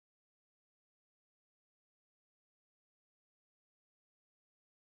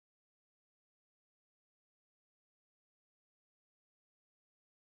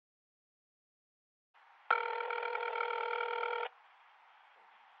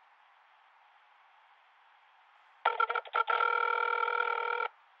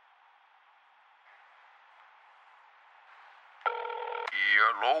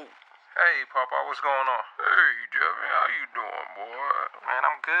Hello. Hey, Papa, what's going on? Hey, Jeffy, how you doing, boy? Man,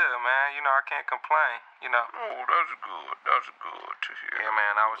 I'm good, man. You know, I can't complain, Oh, that's good. That's good to hear. Yeah,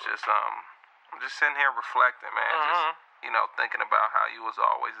 man, I was just, I'm just sitting here reflecting, man. Just, thinking about how you was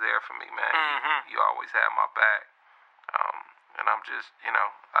always there for me, man. You always had my back. And I'm just,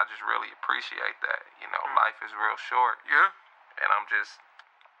 I just really appreciate that. Life is real short. Yeah? And I'm just,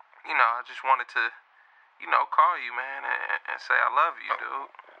 I just wanted to, call you, man, and say I love you,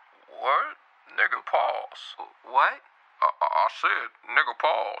 dude. What? Nigga, pause. What? I said, nigga,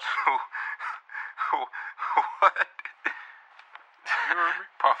 pause. What? You heard me?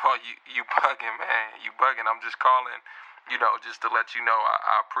 Papa, you bugging, man. You bugging. I'm just calling, just to let you know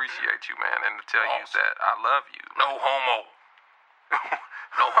I appreciate you, man, and to tell you that I love you. No homo.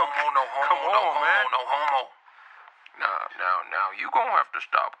 No homo, no homo, Come on, no homo, man. no homo. Now, you gonna have to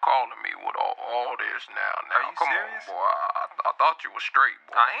stop calling me with all this now. Are you Come serious? on, boy. I thought you were straight,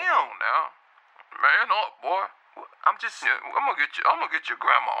 boy. I am. Come on now. Man up, boy. I'm just... Yeah, I'm gonna get your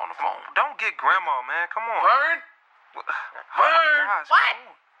grandma on the phone. Don't get grandma, man. Come on. Vern? Oh, Vern? gosh, What?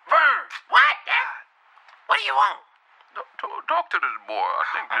 come on. Vern! What? What do you want? Talk to this boy. I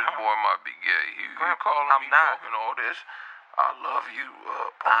think this boy might be gay. He calling I'm me not. talking all this. I love you,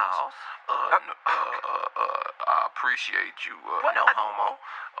 Pause. I appreciate you. No homo.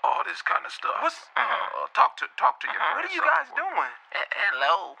 All this kind of stuff. What's... Talk to your What are you guys doing?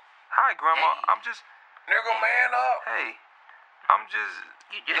 Hello. Hi, Grandma. Hey. I'm just... Nigga, man up. Hey, I'm just...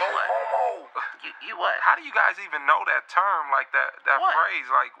 You just No what? homo. You what? How do you guys even know that term, like that What? phrase?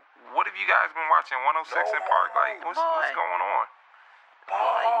 Like, what have you guys been watching 106 No in Park? Like, homo, what's boy. going on?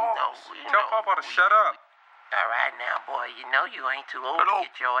 Boy, Tell Papa to shut up. All right now, boy. You know you ain't too old Hello? to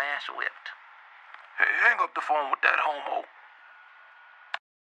get your ass whipped. Hey, hang up the phone with that homo.